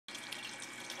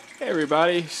Hey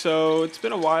everybody, so it's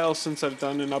been a while since I've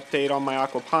done an update on my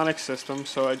aquaponics system,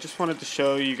 so I just wanted to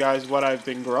show you guys what I've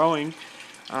been growing.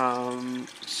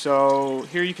 So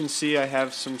here you can see I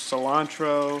have some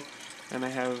cilantro, and I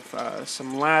have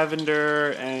some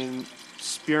lavender and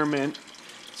spearmint.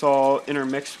 It's all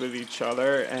intermixed with each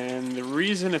other, and the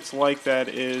reason it's like that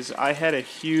is I had a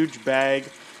huge bag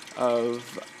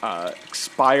of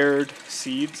expired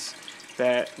seeds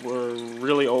that were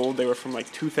really old. They were from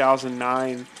like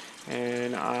 2009,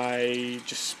 and I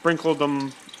just sprinkled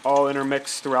them all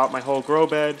intermixed throughout my whole grow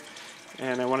bed,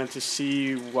 and I wanted to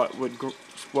see what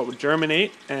would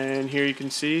germinate. And here you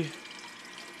can see,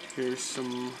 here's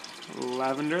some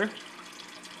lavender,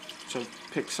 so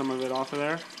pick some of it off of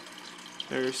there.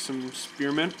 There's some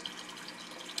spearmint,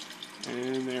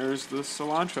 and there's the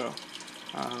cilantro.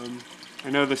 I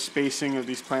know the spacing of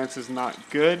these plants is not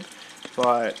good,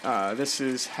 but this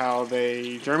is how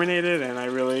they germinated, and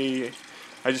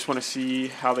I just want to see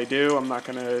how they do. I'm not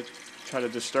going to try to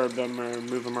disturb them or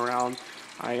move them around.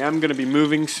 I am going to be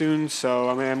moving soon, so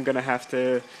I am going to have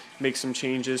to make some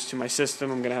changes to my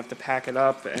system. I'm going to have to pack it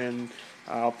up, and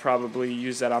I'll probably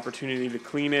use that opportunity to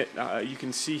clean it. You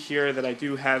can see here that I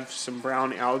do have some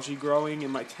brown algae growing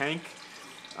in my tank.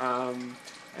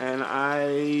 And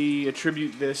I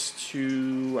attribute this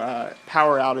to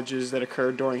power outages that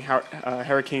occurred during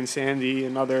Hurricane Sandy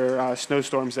and other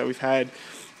snowstorms that we've had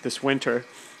this winter.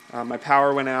 My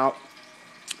power went out,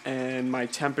 and my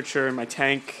temperature in my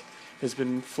tank has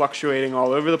been fluctuating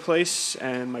all over the place,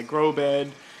 and my grow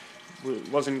bed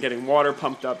wasn't getting water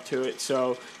pumped up to it.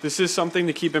 So this is something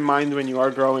to keep in mind when you are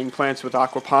growing plants with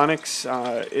aquaponics.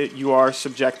 You are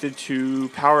subjected to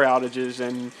power outages,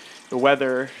 and the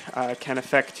weather can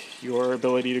affect your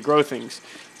ability to grow things.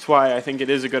 That's why I think it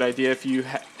is a good idea if you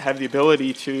have the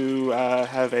ability to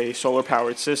have a solar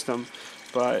powered system,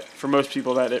 but for most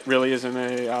people that it really isn't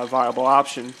a viable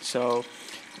option. So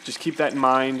just keep that in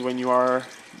mind when you are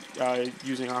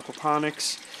using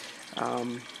aquaponics.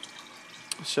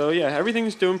 So yeah,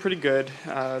 everything's doing pretty good.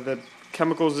 The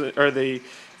chemicals, or the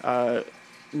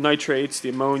nitrates, the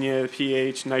ammonia, the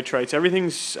pH, nitrites,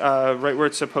 everything's right where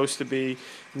it's supposed to be.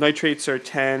 Nitrates are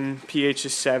 10, pH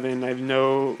is 7. I have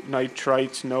no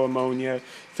nitrites, no ammonia.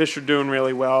 Fish are doing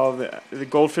really well. The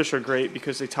goldfish are great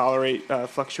because they tolerate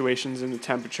fluctuations in the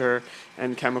temperature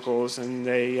and chemicals, and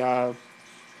they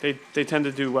tend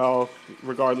to do well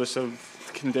regardless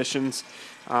of conditions.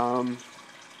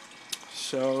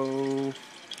 So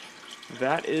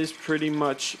that is pretty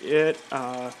much it.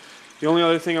 The only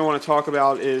other thing I want to talk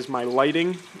about is my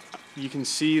lighting. You can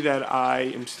see that I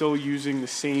am still using the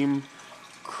same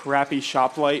crappy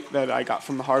shop light that I got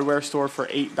from the hardware store for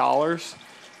 $8,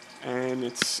 and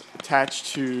it's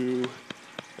attached to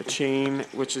a chain,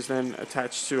 which is then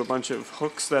attached to a bunch of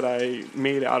hooks that I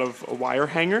made out of a wire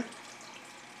hanger.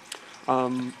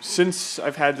 Since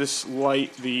I've had this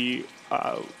light, the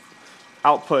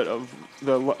output of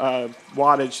the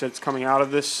wattage that's coming out of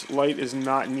this light is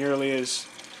not nearly as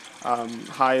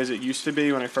high as it used to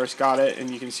be when I first got it, and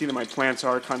you can see that my plants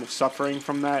are kind of suffering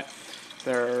from that.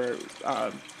 They're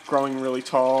growing really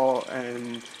tall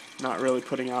and not really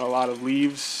putting out a lot of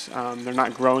leaves. They're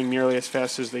not growing nearly as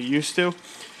fast as they used to.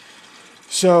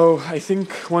 So I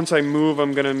think once I move,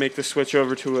 I'm going to make the switch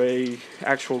over to a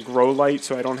actual grow light,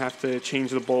 so I don't have to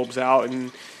change the bulbs out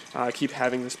and keep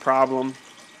having this problem.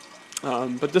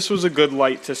 But this was a good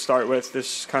light to start with.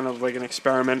 This is kind of like an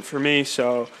experiment for me,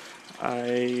 so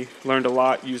I learned a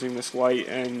lot using this light,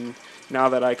 and now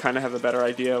that I kind of have a better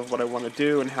idea of what I want to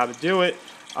do and how to do it,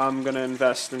 I'm going to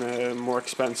invest in a more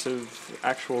expensive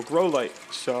actual grow light.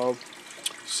 So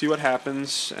see what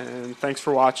happens, and thanks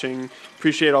for watching.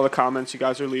 Appreciate all the comments you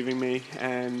guys are leaving me,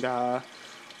 and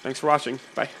thanks for watching.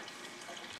 Bye.